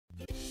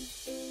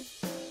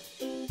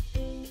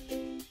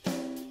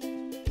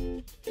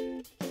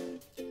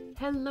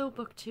Hello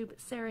BookTube,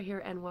 Sarah here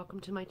and welcome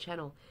to my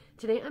channel.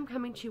 Today I'm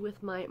coming to you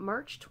with my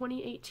March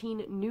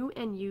 2018 new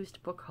and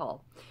used book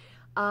haul.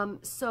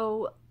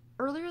 So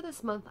earlier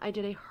this month I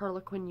did a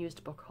Harlequin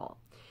used book haul,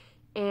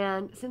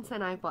 and since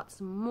then I've bought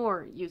some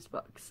more used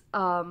books.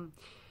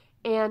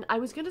 And I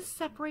was going to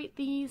separate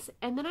these,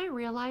 and then I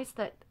realized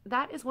that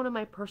that is one of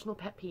my personal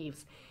pet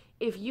peeves.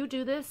 If you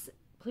do this,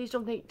 please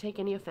don't take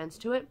any offense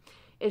to it.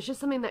 It's just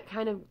something that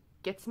kind of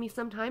gets me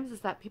sometimes,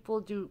 is that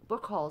people do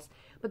book hauls,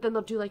 but then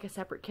they'll do like a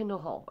separate Kindle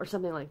haul or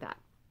something like that.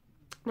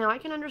 Now I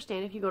can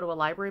understand if you go to a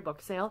library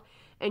book sale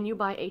and you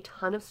buy a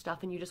ton of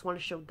stuff and you just want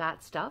to show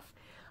that stuff,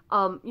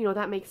 you know,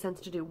 that makes sense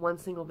to do one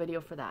single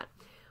video for that.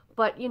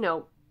 But, you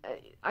know,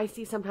 I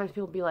see sometimes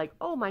people be like,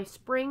 oh, my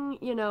spring,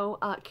 you know,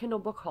 Kindle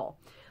book haul.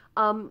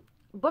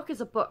 Book is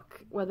a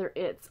book, whether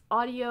it's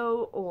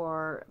audio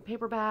or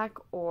paperback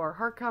or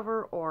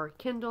hardcover or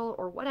Kindle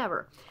or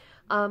whatever.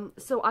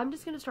 So I'm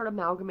just going to start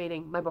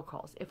amalgamating my book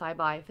hauls. If I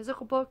buy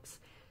physical books,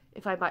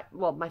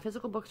 well, my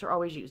physical books are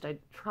always used.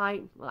 Well,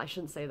 I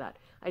shouldn't say that.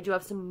 I do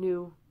have some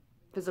new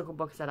physical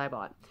books that I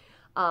bought,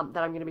 that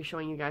I'm going to be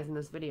showing you guys in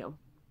this video.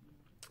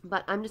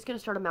 But I'm just going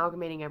to start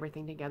amalgamating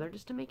everything together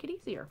just to make it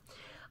easier.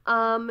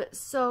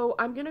 So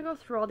I'm going to go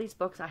through all these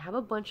books. I have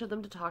a bunch of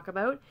them to talk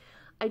about.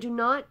 I do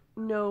not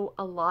know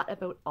a lot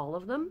about all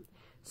of them,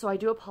 so I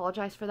do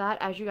apologize for that.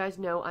 As you guys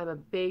know, I'm a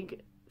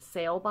big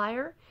sale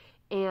buyer.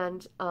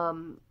 And,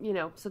 you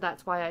know, so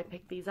that's why I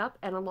picked these up.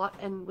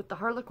 And with the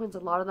Harlequins, a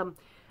lot of them,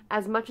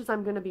 as much as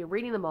I'm going to be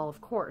reading them all, of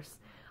course,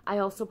 I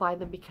also buy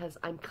them because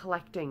I'm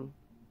collecting,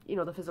 you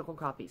know, the physical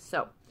copies.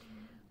 So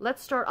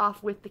let's start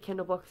off with the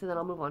Kindle books, and then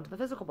I'll move on to the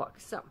physical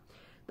books. So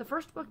the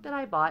first book that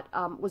I bought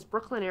was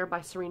Brooklynaire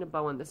by Sarina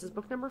Bowen. This is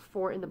book number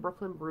 4 in the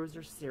Brooklyn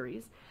Bruisers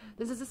series.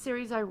 This is a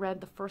series I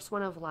read the first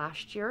one of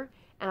last year,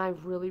 and I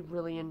really,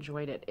 really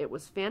enjoyed it. It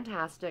was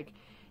fantastic.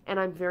 And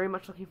I'm very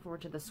much looking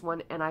forward to this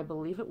one, and I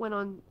believe it went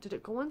on, did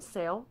it go on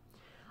sale?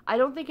 I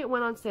don't think it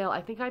went on sale. I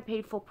think I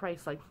paid full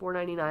price, like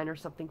 $4.99 or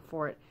something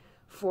for it,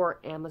 for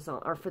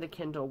Amazon, or for the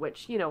Kindle,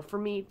 which, you know, for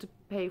me to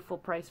pay full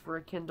price for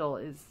a Kindle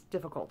is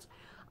difficult.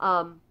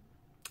 I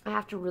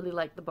have to really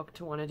like the book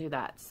to want to do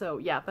that. So,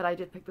 yeah, but I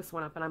did pick this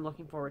one up, and I'm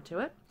looking forward to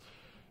it.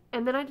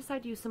 And then I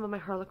decided to use some of my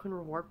Harlequin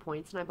reward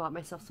points, and I bought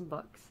myself some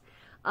books.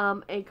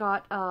 I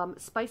got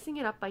Spicing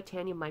It Up by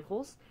Tanya.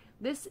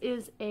 This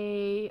is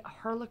a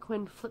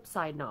Harlequin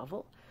flipside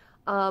novel.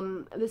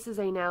 This is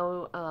a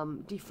now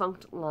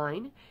defunct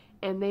line,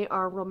 and they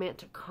are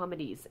romantic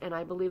comedies, and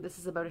I believe this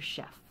is about a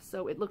chef.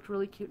 So it looked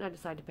really cute, and I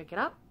decided to pick it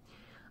up.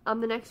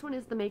 The next one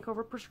is The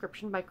Makeover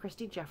Prescription by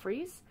Christy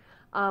Jeffries.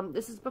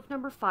 This is book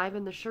number 5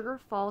 in the Sugar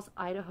Falls,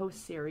 Idaho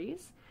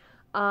series.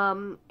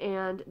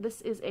 And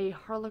this is a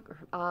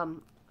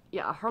Harlequin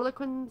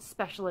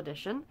special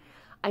edition.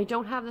 I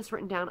don't have this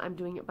written down. I'm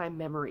doing it by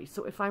memory.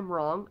 So if I'm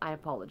wrong, I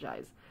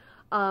apologize.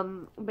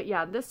 But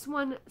yeah, this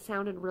one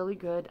sounded really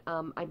good.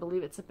 I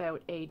believe it's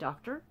about a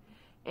doctor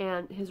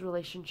and his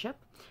relationship.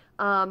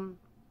 Or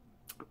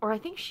I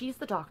think she's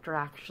the doctor,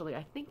 actually.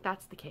 I think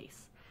that's the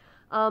case.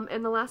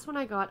 And the last one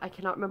I got, I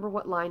cannot remember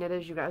what line it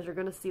is. You guys are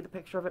going to see the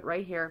picture of it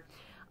right here.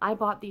 I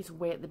bought these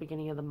way at the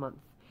beginning of the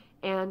month.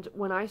 And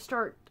when I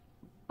start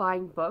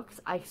buying books,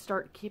 I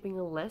start keeping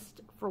a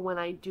list for when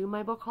I do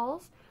my book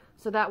hauls.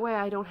 So that way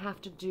I don't have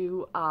to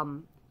do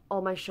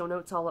all my show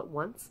notes all at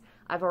once.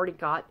 I've already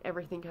got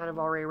everything kind of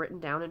already written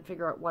down and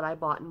figure out what I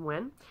bought and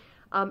when.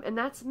 And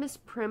that's Miss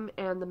Prim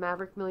and the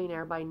Maverick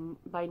Millionaire by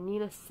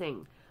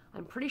Singh.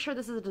 I'm pretty sure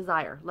this is a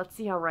desire. Let's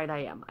see how right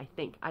I am. I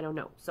think. I don't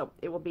know. So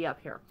it will be up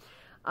here.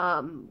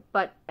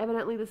 But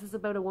evidently this is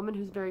about a woman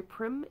who's very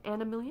prim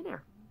and a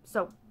millionaire.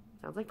 So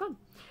sounds like fun.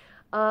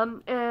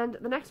 And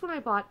the next one I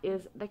bought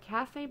is The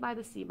Cafe by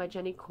the Sea by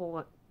Jenny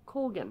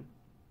Colgan.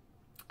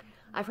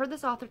 I've heard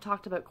this author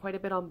talked about quite a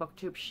bit on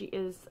BookTube. She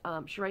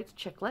writes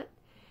chick lit,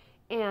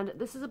 and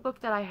this is a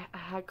book that I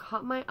had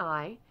caught my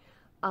eye.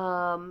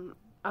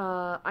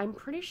 I'm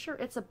pretty sure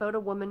it's about a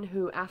woman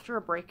who, after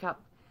a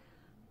breakup,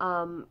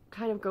 kind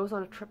of goes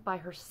on a trip by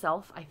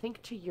herself, I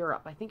think to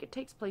Europe. I think it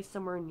takes place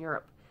somewhere in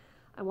Europe.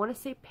 I want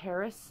to say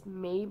Paris,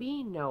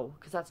 maybe? No,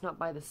 because that's not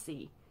by the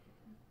sea.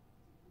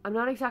 I'm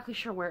not exactly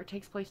sure where it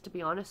takes place, to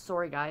be honest.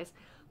 Sorry, guys.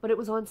 But it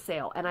was on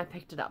sale, and I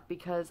picked it up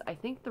because I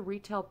think the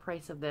retail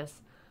price of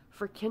this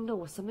for Kindle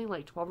was something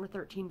like $12 or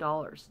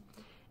 $13.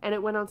 And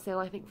it went on sale,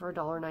 I think, for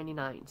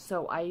 $1.99.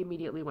 So I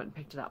immediately went and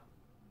picked it up.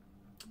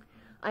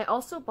 I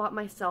also bought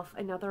myself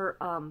another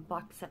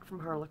box set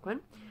from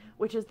Harlequin,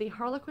 which is the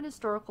Harlequin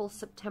Historical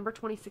September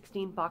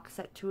 2016 box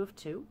set 2 of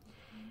 2.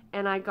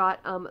 And I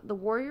got The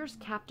Warrior's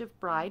Captive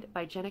Bride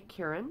by Jenna,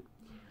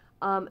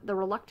 The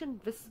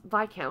Reluctant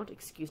Viscount,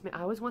 excuse me,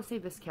 I always want to say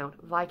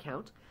Viscount,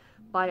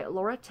 by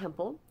Lara,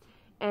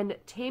 and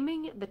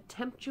Taming the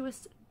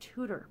Tempestuous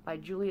Tudor by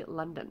Juliet,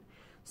 Landon.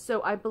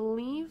 So I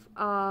believe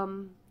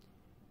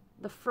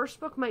the first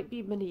book might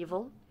be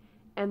medieval,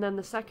 and then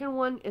the second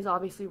one is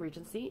obviously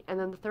Regency, and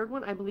then the third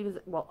one I believe is,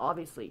 well,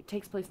 obviously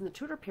takes place in the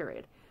Tudor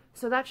period.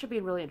 So that should be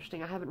really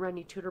interesting. I haven't read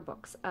any Tudor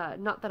books,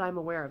 not that I'm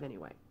aware of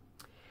anyway.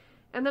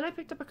 And then I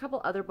picked up a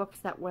couple other books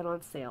that went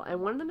on sale,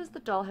 and one of them is The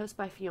Dollhouse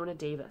by Fiona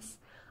Davis.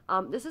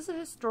 This is a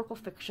historical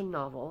fiction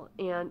novel,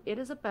 and it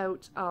is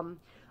about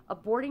a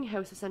boarding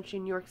house essentially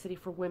in New York City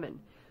for women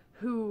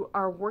who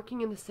are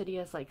working in the city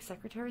as like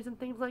secretaries and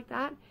things like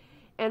that,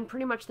 and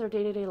pretty much their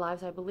day-to-day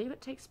lives. I believe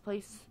it takes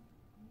place,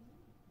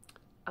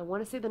 I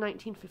want to say the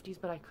 1950s,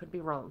 but I could be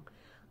wrong.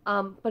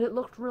 But it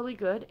looked really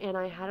good, and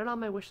I had it on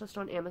my wish list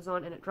on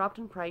Amazon, and it dropped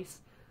in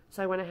price,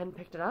 so I went ahead and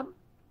picked it up.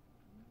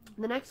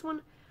 The next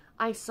one,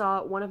 I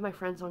saw one of my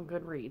friends on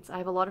Goodreads. I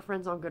have a lot of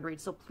friends on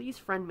Goodreads, so please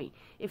friend me.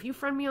 If you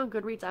friend me on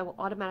Goodreads, I will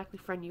automatically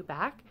friend you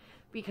back,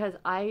 because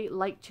I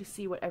like to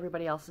see what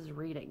everybody else is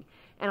reading.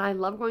 And I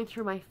love going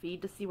through my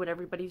feed to see what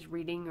everybody's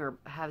reading or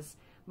has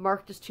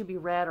marked as to be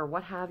read or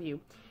what have you.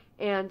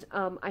 And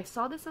I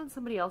saw this on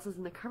somebody else's,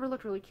 and the cover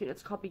looked really cute.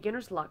 It's called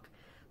Beginner's Luck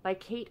by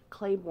Kate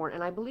Clayborn,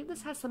 and I believe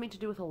this has something to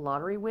do with a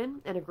lottery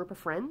win and a group of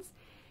friends.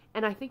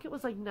 And I think it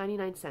was like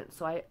 99 cents,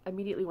 so I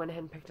immediately went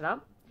ahead and picked it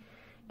up.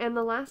 And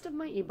the last of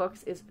my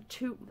ebooks is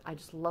I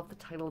just love the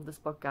title of this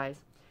book,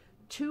 guys.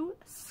 To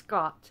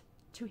Scot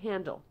to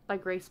Handle by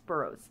Grace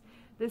Burrowes.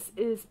 This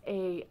is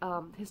a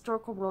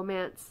historical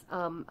romance,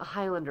 a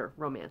Highlander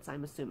romance,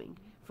 I'm assuming,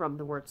 from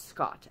the word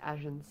Scot,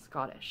 as in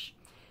Scottish.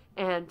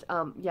 And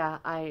yeah,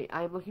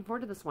 I'm looking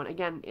forward to this one.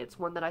 Again, it's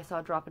one that I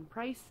saw drop in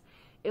price.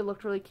 It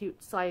looked really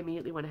cute, so I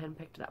immediately went ahead and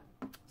picked it up.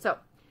 So,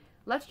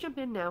 let's jump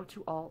in now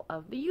to all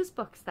of the used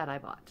books that I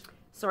bought.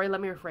 Sorry,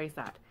 let me rephrase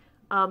that.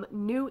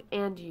 New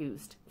and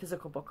used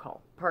physical book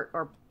haul,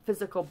 or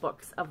physical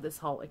books of this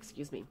haul,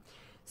 excuse me.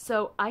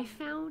 So I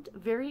found,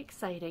 very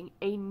exciting,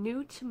 a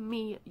new to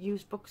me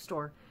used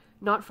bookstore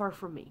not far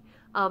from me.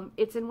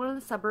 It's in one of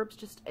the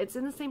suburbs, it's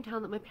in the same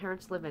town that my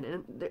parents live in,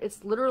 and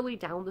it's literally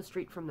down the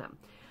street from them.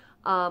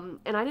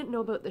 And I didn't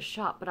know about this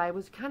shop, but I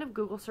was kind of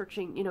Google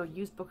searching, you know,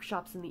 used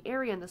bookshops in the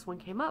area, and this one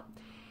came up.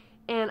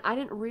 And I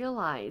didn't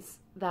realize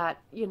that,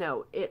 you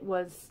know, it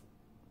was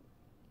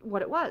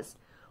what it was.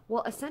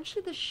 Well,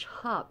 essentially the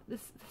shop,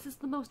 this is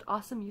the most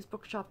awesome used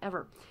bookshop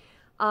ever.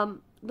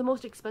 The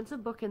most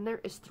expensive book in there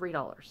is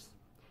 $3.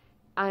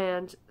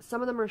 And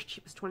some of them are as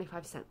cheap as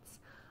 25 cents.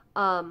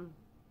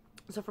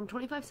 So from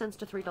 25 cents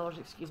to $3,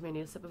 excuse me, I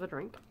need a sip of a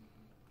drink.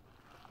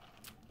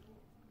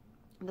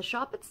 The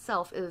shop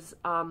itself is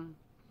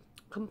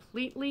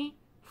completely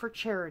for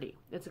charity.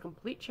 It's a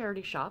complete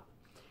charity shop.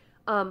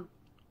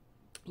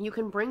 You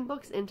can bring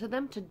books into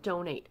them to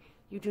donate.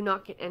 You do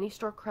not get any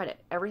store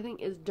credit. Everything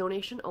is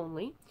donation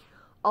only.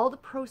 All the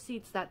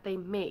proceeds that they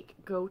make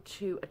go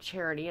to a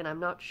charity, and I'm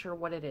not sure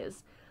what it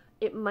is.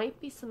 It might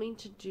be something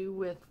to do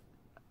with,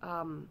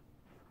 I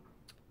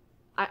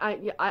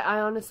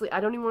honestly,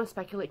 I don't even want to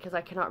speculate because I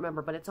cannot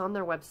remember, but it's on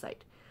their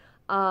website.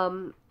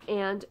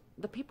 And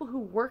the people who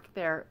work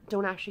there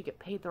don't actually get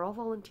paid. They're all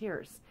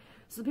volunteers.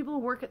 So the people who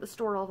work at the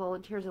store are all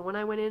volunteers. And when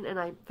I went in and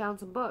I found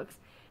some books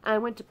and I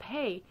went to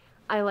pay,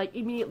 I like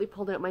immediately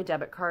pulled out my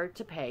debit card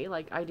to pay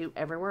like I do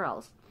everywhere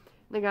else.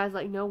 And the guy's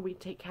like, no, we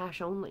take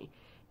cash only.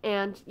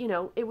 And, you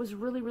know, it was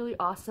really, really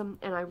awesome,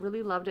 and I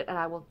really loved it, and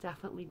I will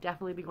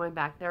definitely be going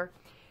back there.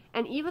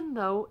 And even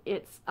though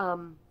it's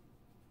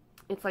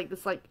like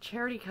this, like,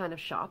 charity kind of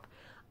shop,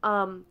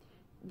 everything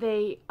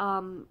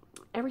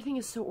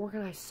is so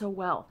organized so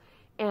well,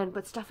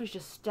 but stuff is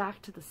just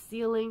stacked to the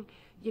ceiling.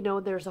 You know,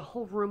 there's a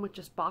whole room with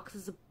just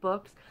boxes of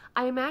books.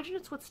 I imagine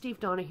it's what Steve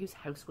Donahue's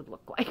house would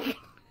look like.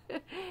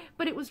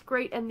 But it was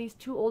great, and these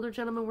two older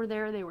gentlemen were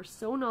there, and they were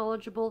so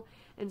knowledgeable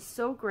and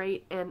so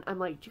great, and I'm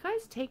like, do you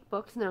guys take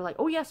books? And they're like,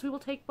 oh yes, we will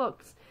take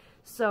books.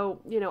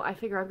 So, you know, I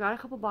figure I've got a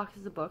couple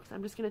boxes of books.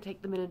 I'm just going to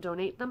take them in and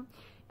donate them,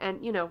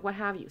 and, you know, what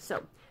have you.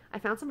 So, I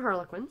found some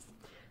Harlequins.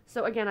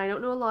 So, again, I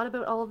don't know a lot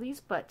about all of these,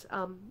 but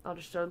I'll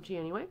just show them to you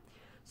anyway.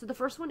 So, the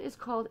first one is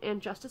called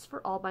And Justice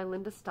for All by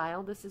Linda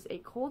Style. This is a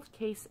cold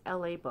case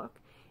LA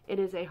book. It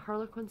is a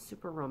Harlequin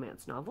super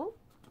romance novel.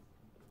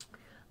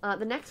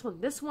 The next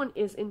one, this one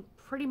is in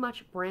pretty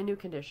much brand new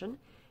condition.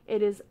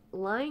 It is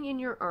Lying in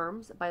Your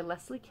Arms by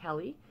Leslie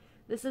Kelly.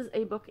 This is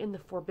a book in the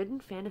Forbidden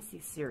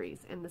Fantasy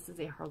series, and this is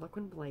a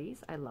Harlequin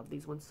Blaze. I love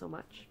these ones so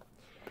much.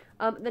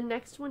 The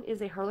next one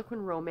is a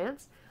Harlequin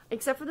romance.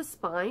 Except for the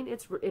spine,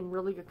 it's in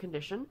really good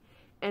condition,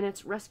 and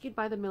it's Rescued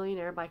by the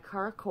Millionaire by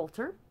Cara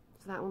Coulter.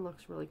 So that one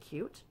looks really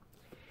cute.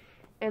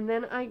 And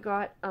then I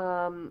got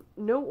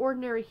No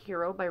Ordinary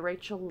Hero by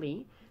Rachel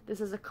Lee.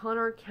 This is a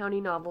Connor County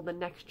novel, The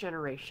Next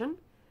Generation.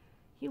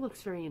 He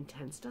looks very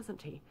intense,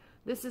 doesn't he?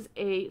 This is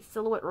a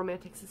silhouette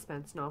romantic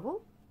suspense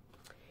novel.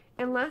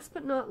 And last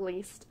but not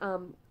least,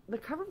 the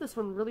cover of this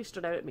one really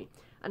stood out at me.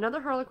 Another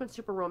Harlequin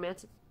super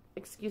romance,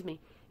 excuse me,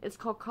 it's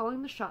called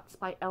Calling the Shots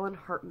by Ellen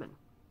Hartman.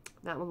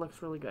 That one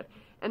looks really good.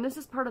 And this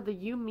is part of the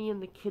You, Me,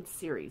 and the Kids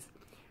series.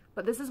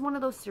 But this is one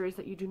of those series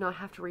that you do not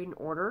have to read in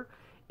order.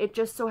 It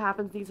just so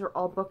happens these are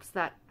all books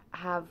that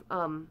have,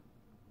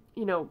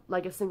 you know,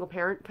 like a single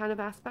parent kind of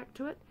aspect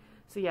to it.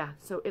 So yeah,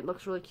 so it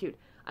looks really cute.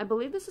 I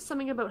believe this is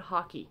something about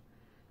hockey.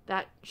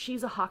 That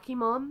she's a hockey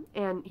mom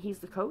and he's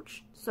the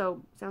coach.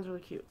 So, sounds really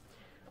cute.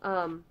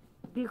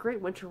 Be a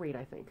great winter read,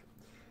 I think.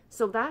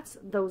 So that's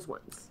those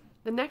ones.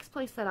 The next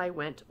place that I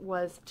went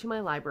was to my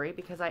library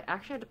because I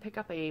actually had to pick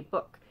up a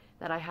book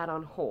that I had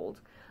on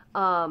hold.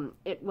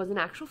 It was an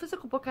actual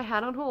physical book I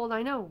had on hold.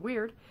 I know,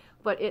 weird,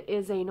 but it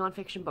is a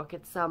nonfiction book.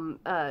 It's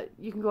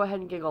you can go ahead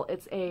and giggle.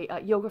 It's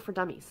a yoga for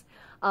dummies.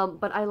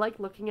 But I like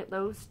looking at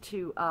those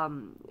to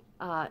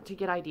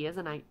get ideas,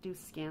 and I do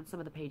scan some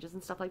of the pages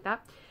and stuff like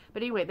that.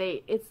 But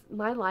anyway, it's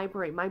my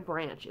library. My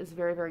branch is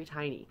very, very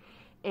tiny,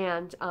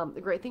 and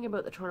the great thing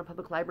about the Toronto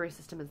Public Library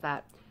system is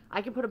that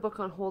I can put a book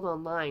on hold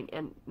online,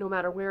 and no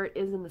matter where it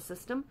is in the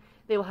system,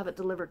 they will have it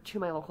delivered to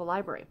my local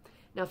library.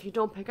 Now, if you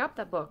don't pick up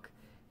that book,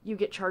 you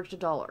get charged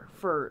 $1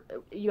 for,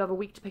 you have a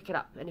week to pick it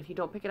up. And if you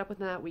don't pick it up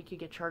within that week, you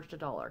get charged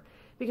 $1.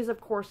 Because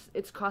of course,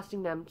 it's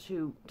costing them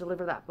to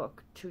deliver that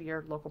book to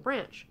your local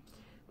branch.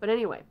 But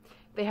anyway,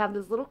 they have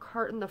this little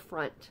cart in the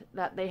front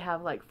that they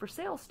have like for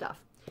sale stuff.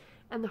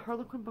 And the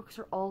Harlequin books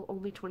are all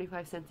only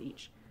 25 cents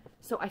each.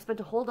 So I spent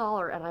a whole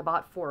 $1 and I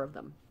bought 4 of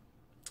them.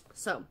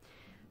 So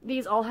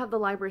these all have the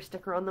library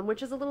sticker on them,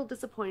 which is a little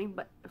disappointing,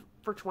 but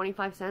for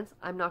 25 cents,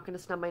 I'm not going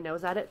to snub my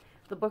nose at it.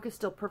 The book is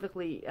still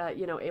perfectly,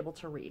 able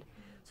to read.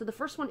 So the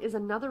first one is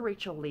another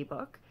Rachel Lee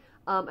book,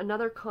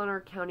 another Connor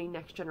County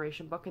Next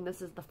Generation book, and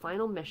this is The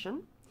Final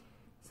Mission.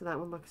 So that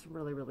one looks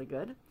really, really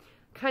good.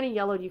 Kind of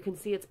yellowed. You can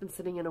see it's been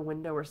sitting in a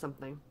window or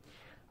something.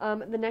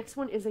 The next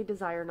one is a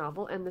desire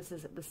novel, and this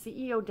is The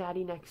CEO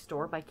Daddy Next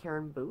Door by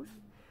Karen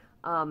Booth.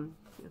 The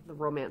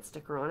romance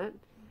sticker on it.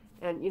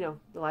 And,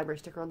 the library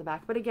sticker on the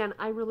back. But again,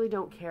 I really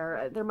don't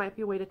care. There might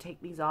be a way to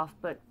take these off,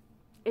 but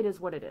it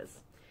is what it is.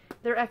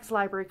 They're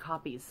ex-library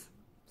copies.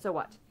 So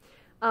what?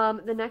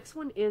 The next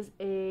one is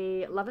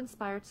a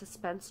love-inspired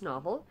suspense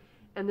novel.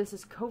 And this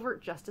is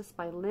Covert Justice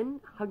by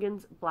Lynn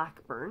Huggins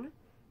Blackburn.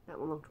 That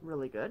one looked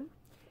really good.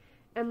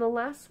 And the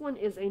last one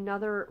is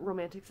another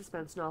romantic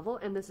suspense novel.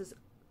 And this is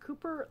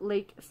Cooper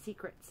Lake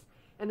Secrets.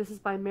 And this is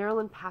by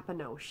Marilyn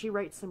Papineau. She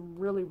writes some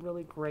really,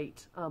 really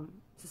great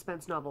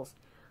suspense novels.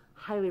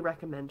 Highly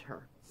recommend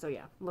her. So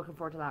yeah, I'm looking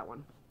forward to that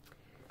one.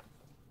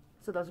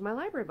 So those are my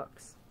library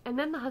books. And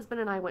then the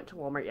husband and I went to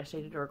Walmart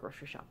yesterday to do our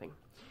grocery shopping.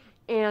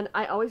 And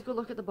I always go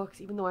look at the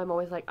books, even though I'm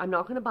always like, I'm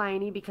not going to buy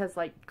any because,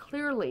 like,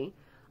 clearly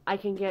I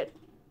can get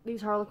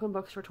these Harlequin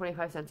books for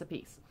 25 cents a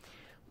piece.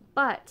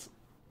 But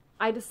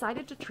I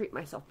decided to treat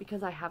myself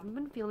because I haven't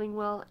been feeling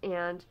well,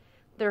 and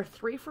they're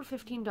 3 for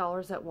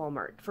 $15 at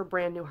Walmart for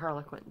brand new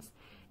Harlequins.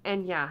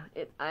 And yeah,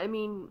 it's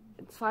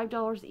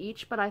 $5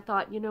 each, but I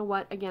thought, you know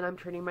what, again, I'm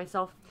treating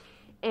myself.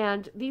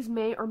 And these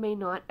may or may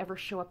not ever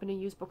show up in a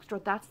used bookstore.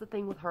 That's the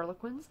thing with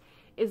Harlequins,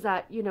 is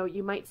that,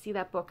 you might see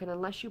that book, and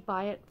unless you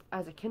buy it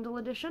as a Kindle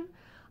edition,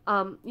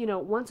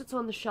 once it's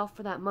on the shelf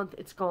for that month,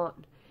 it's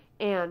gone.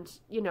 And,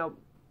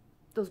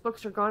 those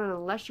books are gone, and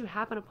unless you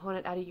happen upon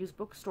it at a used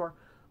bookstore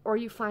or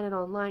you find it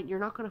online, you're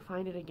not going to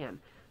find it again.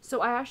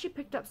 So I actually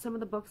picked up some of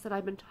the books that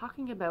I've been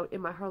talking about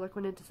in my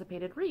Harlequin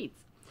Anticipated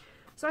Reads.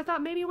 So I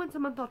thought maybe once a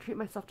month I'll treat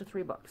myself to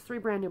 3 books, 3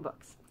 brand new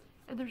books.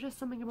 And there's just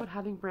something about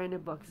having brand new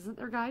books, isn't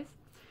there, guys?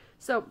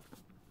 So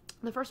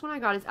the first one I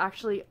got is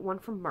actually one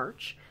from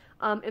March.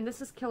 And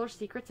this is Killer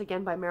Secrets,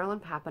 again, by Marilyn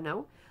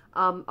Papineau,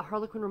 a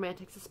Harlequin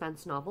romantic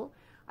suspense novel.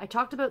 I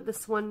talked about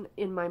this one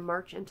in my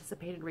March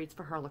Anticipated Reads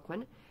for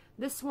Harlequin.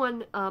 This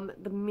one,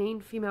 the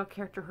main female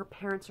character, her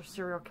parents are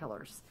serial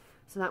killers.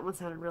 So that one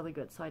sounded really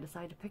good, so I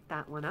decided to pick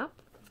that one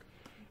up.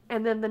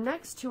 And then the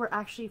next 2 are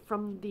actually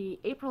from the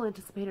April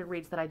Anticipated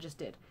Reads that I just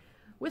did.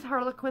 With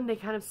Harlequin, they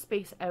kind of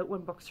space out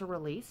when books are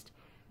released.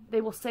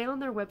 They will say on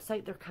their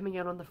website they're coming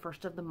out on the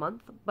 1st of the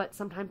month, but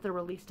sometimes they're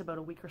released about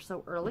a week or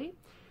so early.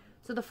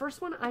 So the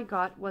first one I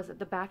got was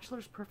The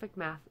Bachelor's Perfect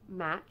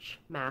Match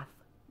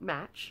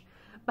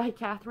by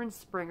Catherine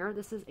Springer.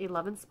 This is a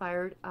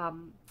love-inspired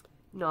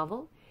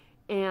novel,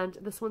 and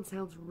this one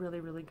sounds really,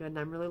 really good, and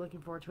I'm really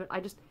looking forward to it.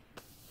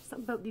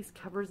 Something about these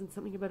covers and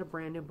something about a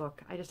brand new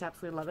book. I just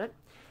absolutely love it.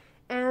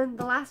 And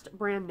the last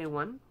brand new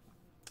one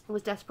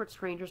was Desperate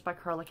Strangers by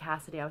Carla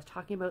Cassidy. I was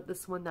talking about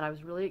this one that I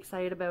was really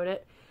excited about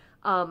it,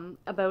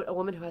 about a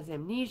woman who has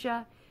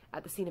amnesia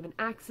at the scene of an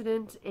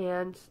accident,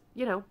 and,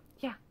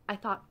 yeah, I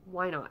thought,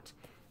 why not?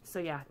 So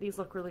yeah, these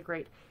look really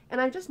great.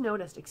 And I just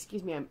noticed,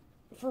 excuse me, I'm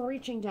for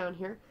reaching down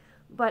here,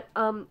 but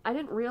I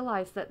didn't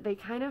realize that they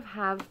kind of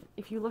have,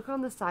 if you look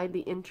on the side,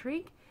 the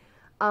intrigue,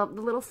 the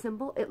little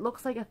symbol, it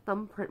looks like a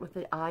thumbprint with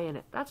the eye in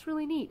it. That's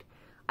really neat.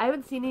 I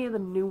haven't seen any of the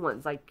new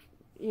ones, like,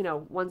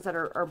 ones that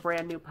are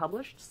brand new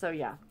published. So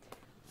yeah,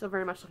 so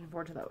very much looking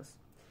forward to those.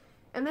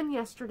 And then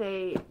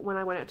yesterday, when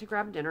I went out to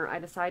grab dinner, I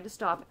decided to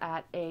stop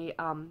at a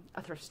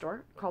thrift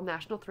store called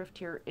National Thrift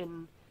here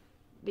in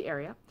the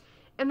area.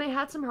 And they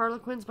had some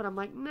Harlequins, but I'm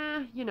like,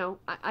 nah,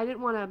 I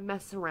didn't want to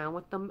mess around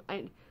with them.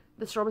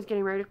 The store was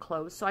getting ready to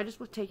close, so I just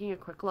was taking a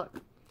quick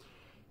look.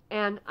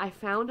 And I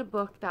found a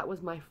book that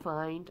was my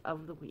find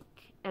of the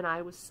week. And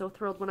I was so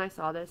thrilled when I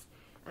saw this.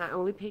 And I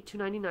only paid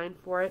 $2.99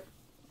 for it.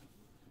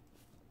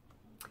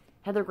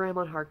 Heather Graham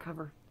on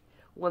hardcover.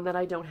 One that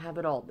I don't have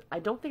at all. I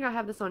don't think I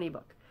have this on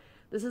ebook.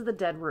 This is The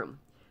Dead Room.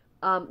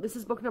 This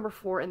is book number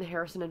 4 in the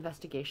Harrison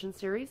Investigation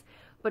series.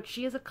 But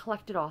she is a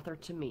collected author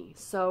to me.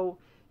 So,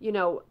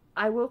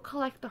 I will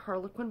collect the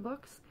Harlequin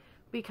books.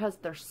 because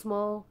they're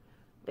small,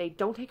 they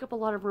don't take up a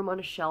lot of room on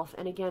a shelf,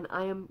 and again,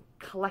 I am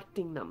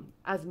collecting them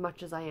as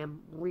much as I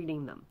am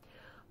reading them.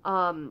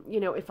 You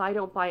know, if I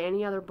don't buy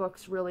any other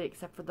books really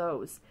except for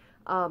those,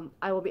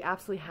 I will be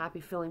absolutely happy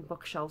filling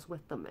bookshelves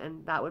with them,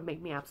 and that would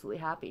make me absolutely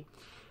happy.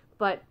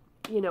 But,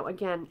 you know,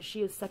 again,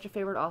 she is such a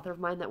favorite author of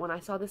mine that when I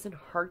saw this in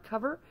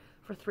hardcover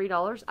for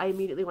 $3, I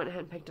immediately went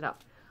ahead and picked it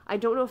up. I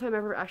don't know if I'm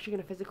ever actually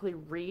going to physically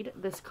read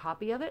this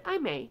copy of it. I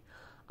may.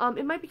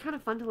 It might be kind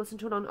of fun to listen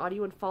to it on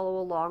audio and follow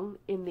along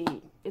in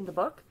the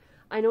book.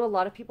 I know a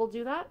lot of people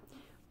do that,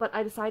 but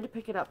I decided to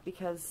pick it up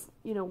because,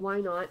 you know, why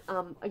not?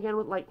 Again,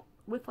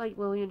 with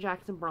Lillian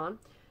Jackson Braun,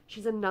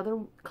 she's another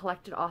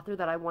collected author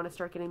that I want to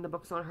start getting the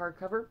books on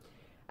hardcover,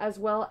 as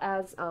well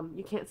as,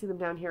 you can't see them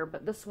down here,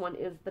 but this one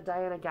is the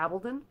Diana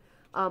Gabaldon,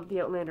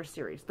 the Outlander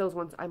series. Those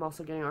ones I'm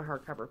also getting on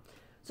hardcover.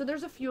 So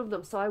there's a few of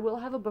them, so I will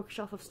have a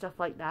bookshelf of stuff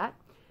like that,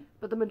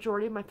 but the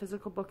majority of my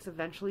physical books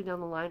eventually down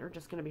the line are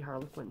just going to be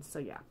Harlequins, so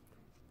yeah,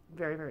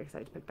 very, very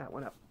excited to pick that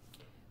one up.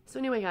 So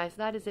anyway, guys,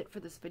 that is it for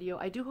this video.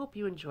 I do hope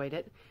you enjoyed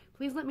it.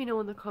 Please let me know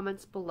in the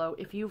comments below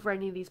if you've read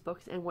any of these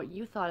books and what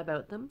you thought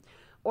about them,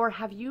 or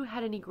have you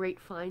had any great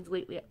finds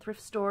lately at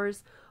thrift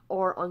stores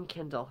or on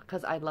Kindle,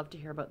 because I'd love to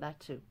hear about that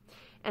too.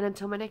 And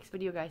until my next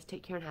video, guys,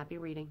 take care and happy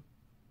reading.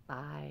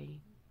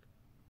 Bye.